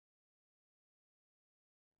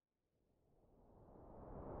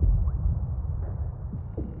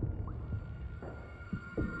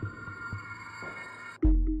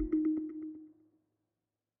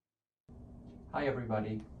Hi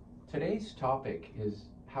everybody. Today's topic is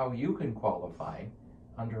how you can qualify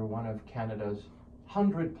under one of Canada's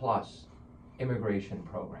 100+ immigration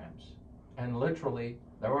programs. And literally,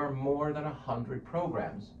 there are more than 100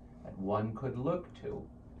 programs that one could look to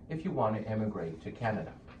if you want to immigrate to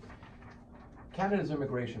Canada. Canada's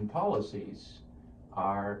immigration policies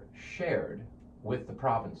are shared with the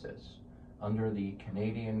provinces. Under the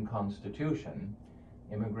Canadian Constitution,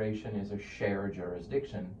 immigration is a shared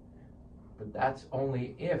jurisdiction, but that's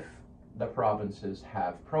only if the provinces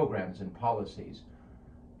have programs and policies,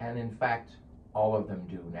 and in fact, all of them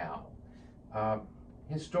do now.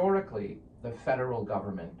 Historically, the federal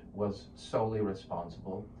government was solely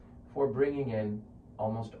responsible for bringing in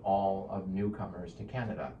almost all of newcomers to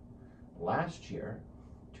Canada. Last year,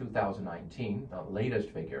 2019, the latest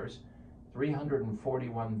figures,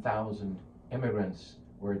 341,000 immigrants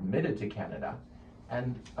were admitted to Canada,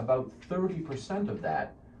 and about 30% of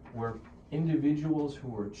that were individuals who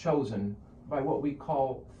were chosen by what we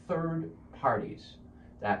call third parties.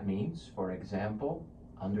 That means, for example,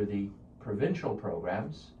 under the provincial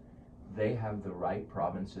programs, they have the right,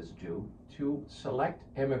 provinces do, to select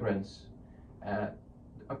immigrants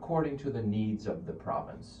according to the needs of the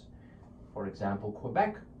province. For example,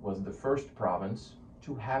 Quebec was the first province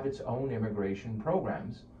to have its own immigration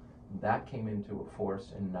programs. That came into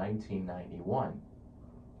force in 1991.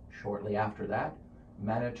 Shortly after that,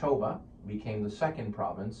 Manitoba became the second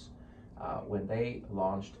province when they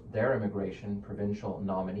launched their immigration provincial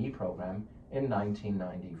nominee program in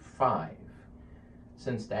 1995.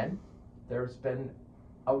 Since then, there's been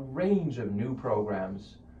a range of new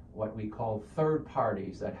programs, what we call third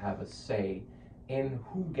parties, that have a say in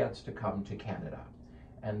who gets to come to Canada.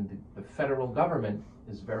 And the federal government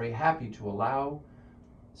is very happy to allow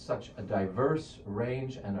such a diverse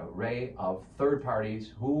range and array of third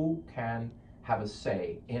parties who can have a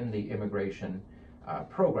say in the immigration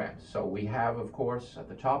programs. So we have, of course, at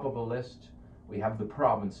the top of a list, we have the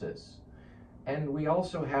provinces. And we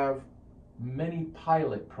also have many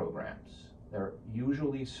pilot programs. They're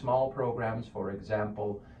usually small programs. For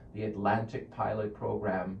example, the Atlantic Pilot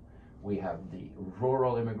Program. We have the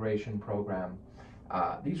Rural Immigration Program.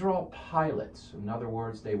 These are all pilots. In other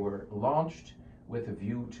words, they were launched with a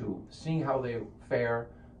view to seeing how they fare,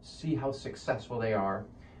 see how successful they are,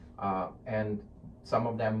 and some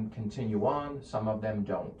of them continue on, some of them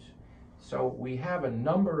don't. So we have a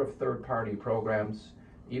number of third-party programs.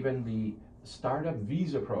 Even the Startup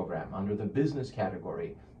Visa Program under the business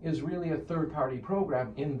category is really a third-party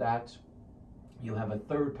program, in that you have a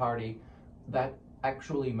third party that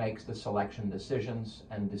actually makes the selection decisions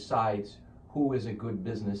and decides who is a good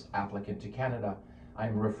business applicant to Canada.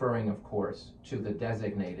 I'm referring, of course, to the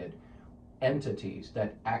designated entities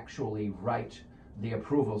that actually write the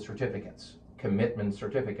approval certificates, commitment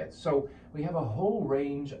certificates. So we have a whole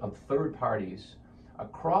range of third parties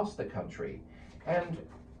across the country. And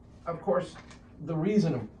of course, the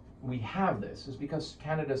reason we have this is because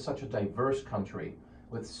Canada is such a diverse country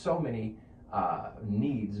with so many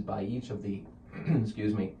needs by each of the,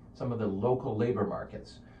 excuse me, some of the local labor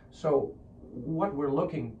markets. So what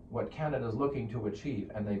Canada's looking to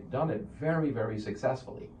achieve, and they've done it very, very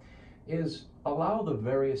successfully, is allow the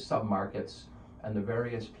various submarkets and the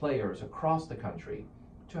various players across the country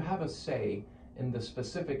to have a say in the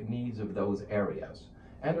specific needs of those areas.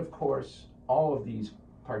 And of course, all of these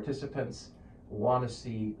participants want to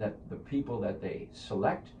see that the people that they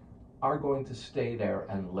select are going to stay there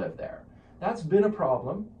and live there. That's been a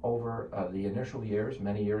problem over the initial years.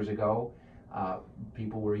 Many years ago,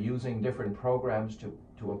 people were using different programs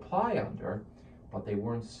to apply under, but they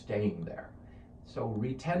weren't staying there. So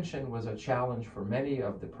retention was a challenge for many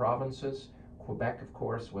of the provinces. Quebec, of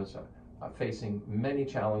course, was facing many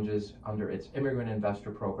challenges under its immigrant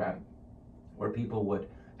investor program, where people would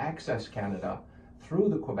access Canada through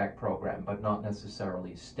the Quebec program, but not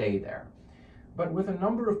necessarily stay there. But with a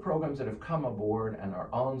number of programs that have come aboard and are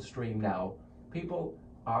on stream now, people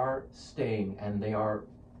are staying and they are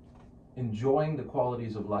enjoying the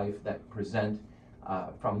qualities of life that present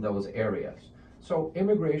from those areas. So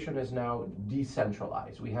immigration is now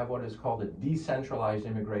decentralized. We have what is called a decentralized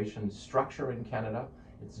immigration structure in Canada.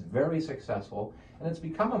 It's very successful, and it's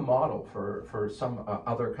become a model for some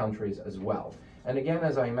other countries as well. And again,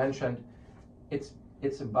 as I mentioned, it's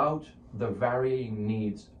about the varying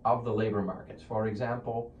needs of the labor markets. For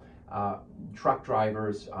example, truck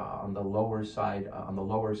drivers on the lower side, on the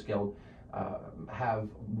lower skilled, have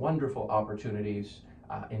wonderful opportunities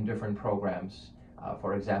in different programs.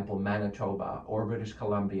 For example, Manitoba or British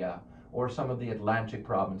Columbia or some of the Atlantic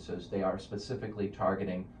provinces, they are specifically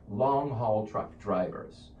targeting long-haul truck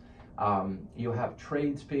drivers. You have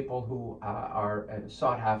tradespeople who are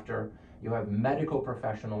sought after. You have medical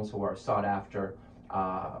professionals who are sought after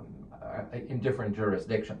in different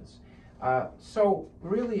jurisdictions. So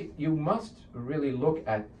really, you must really look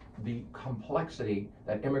at the complexity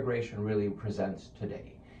that immigration really presents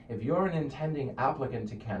today. If you're an intending applicant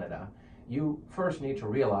to Canada, you first need to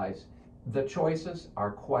realize the choices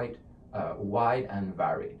are quite wide and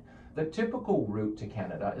varied. The typical route to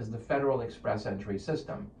Canada is the Federal Express Entry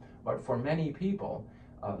system, but for many people,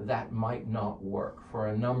 that might not work for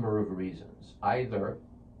a number of reasons. Either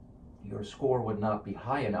your score would not be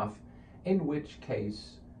high enough, in which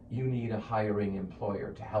case you need a hiring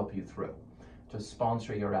employer to help you through, to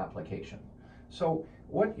sponsor your application. So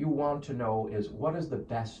what you want to know is, what is the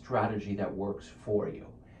best strategy that works for you?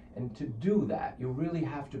 And to do that, you really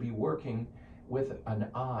have to be working with an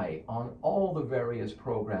eye on all the various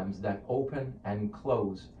programs that open and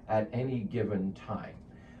close at any given time.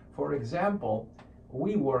 For example,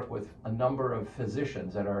 we work with a number of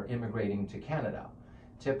physicians that are immigrating to Canada.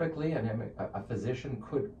 Typically, a physician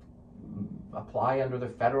could apply under the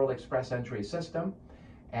Federal Express Entry system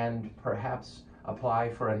and perhaps apply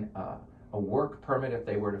for a work permit if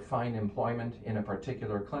they were to find employment in a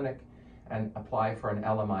particular clinic and apply for an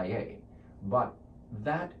LMIA. But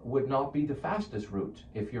that would not be the fastest route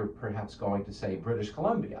if you're perhaps going to, say, British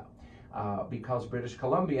Columbia, because British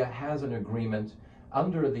Columbia has an agreement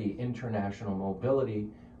under the international mobility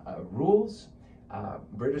rules.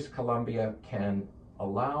 British Columbia can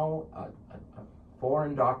allow a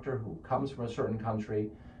foreign doctor who comes from a certain country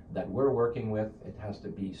that we're working with, it has to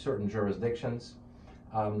be certain jurisdictions,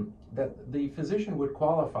 that the physician would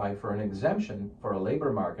qualify for an exemption for a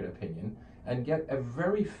labor market opinion and get a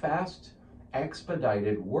very fast,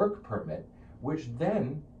 expedited work permit, which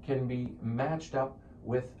then can be matched up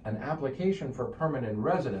with an application for permanent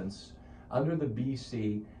residence under the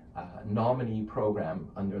BC nominee program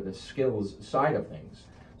under the skills side of things.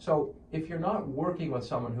 So if you're not working with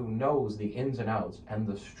someone who knows the ins and outs and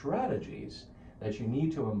the strategies that you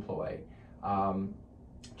need to employ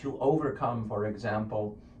to overcome, for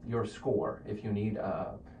example, your score, if you need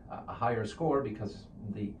a higher score because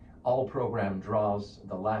the all program draws,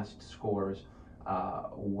 the last scores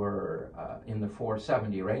were in the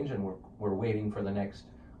 470 range, and we're waiting for the next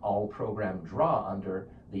all program draw under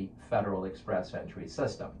the Federal Express Entry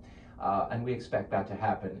system. And we expect that to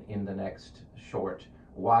happen in the next short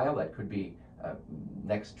while. That could be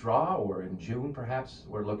next draw or in June perhaps.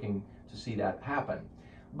 We're looking to see that happen.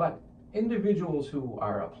 But individuals who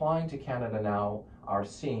are applying to Canada now are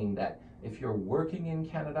seeing that if you're working in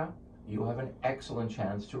Canada, you have an excellent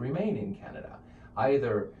chance to remain in Canada,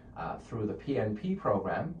 either through the PNP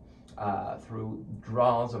program, through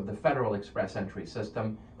draws of the Federal Express Entry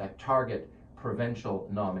system that target provincial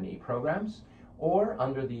nominee programs, or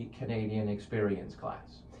under the Canadian Experience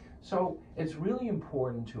class. So it's really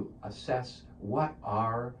important to assess what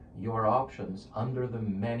are your options under the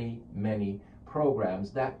many, many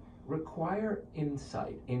programs that require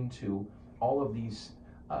insight into all of these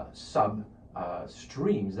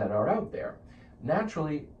streams that are out there.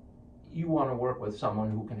 Naturally, you want to work with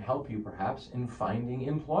someone who can help you perhaps in finding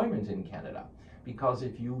employment in Canada, because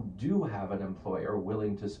if you do have an employer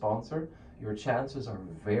willing to sponsor, your chances are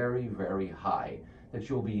very, very high that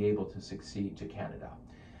you'll be able to succeed to Canada.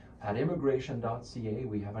 At Immigration.ca,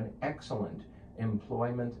 we have an excellent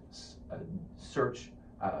employment search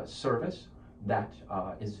service that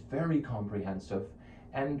is very comprehensive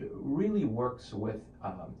and really works with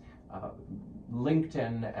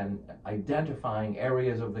LinkedIn and identifying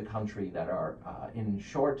areas of the country that are in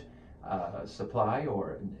short supply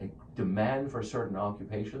or demand for certain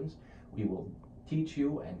occupations. We will teach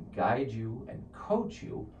you and guide you and coach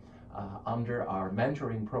you under our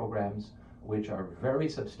mentoring programs, which are very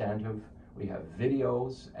substantive. We have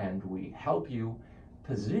videos and we help you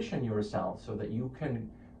position yourself so that you can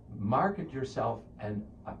market yourself and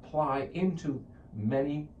apply into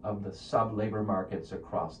many of the sub-labor markets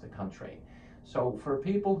across the country. So for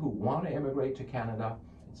people who want to immigrate to Canada,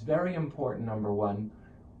 it's very important, number one,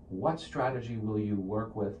 what strategy will you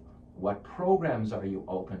work with? What programs are you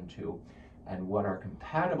open to? And what are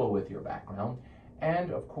compatible with your background?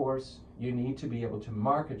 And of course, you need to be able to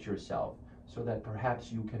market yourself so that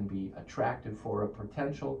perhaps you can be attractive for a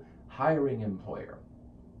potential hiring employer.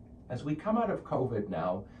 As we come out of COVID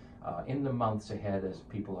now, in the months ahead, as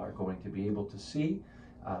people are going to be able to see,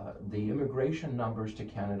 the immigration numbers to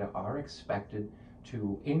Canada are expected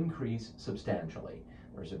to increase substantially.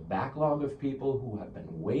 There's a backlog of people who have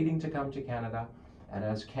been waiting to come to Canada, and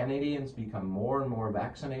as Canadians become more and more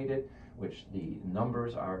vaccinated, which the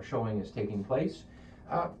numbers are showing is taking place,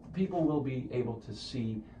 people will be able to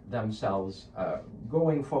see themselves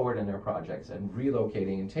going forward in their projects and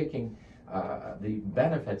relocating and taking the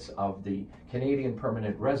benefits of the Canadian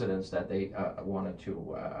permanent residence that they wanted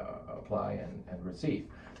to apply and receive.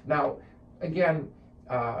 Now, again,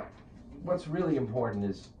 what's really important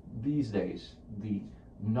is these days the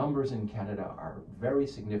numbers in Canada are very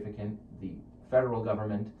significant. The federal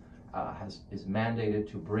government is mandated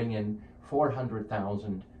to bring in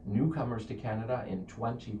 400,000 newcomers to Canada in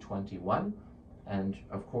 2021, and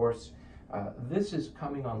of course this is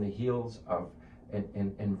coming on the heels of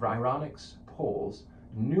in Environics polls.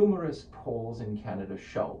 Numerous polls in Canada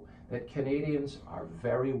show that Canadians are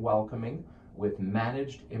very welcoming with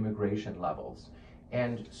managed immigration levels.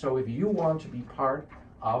 And so if you want to be part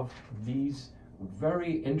of these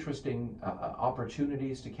very interesting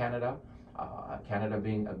opportunities to Canada, Canada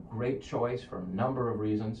being a great choice for a number of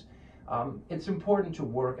reasons, it's important to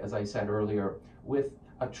work, as I said earlier, with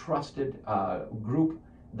a trusted group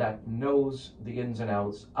that knows the ins and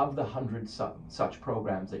outs of the 100 such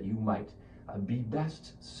programs that you might be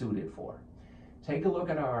best suited for. Take a look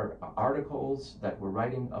at our articles that we're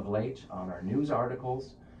writing of late, on our news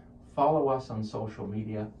articles. Follow us on social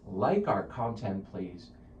media. Like our content,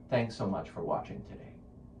 please. Thanks so much for watching today.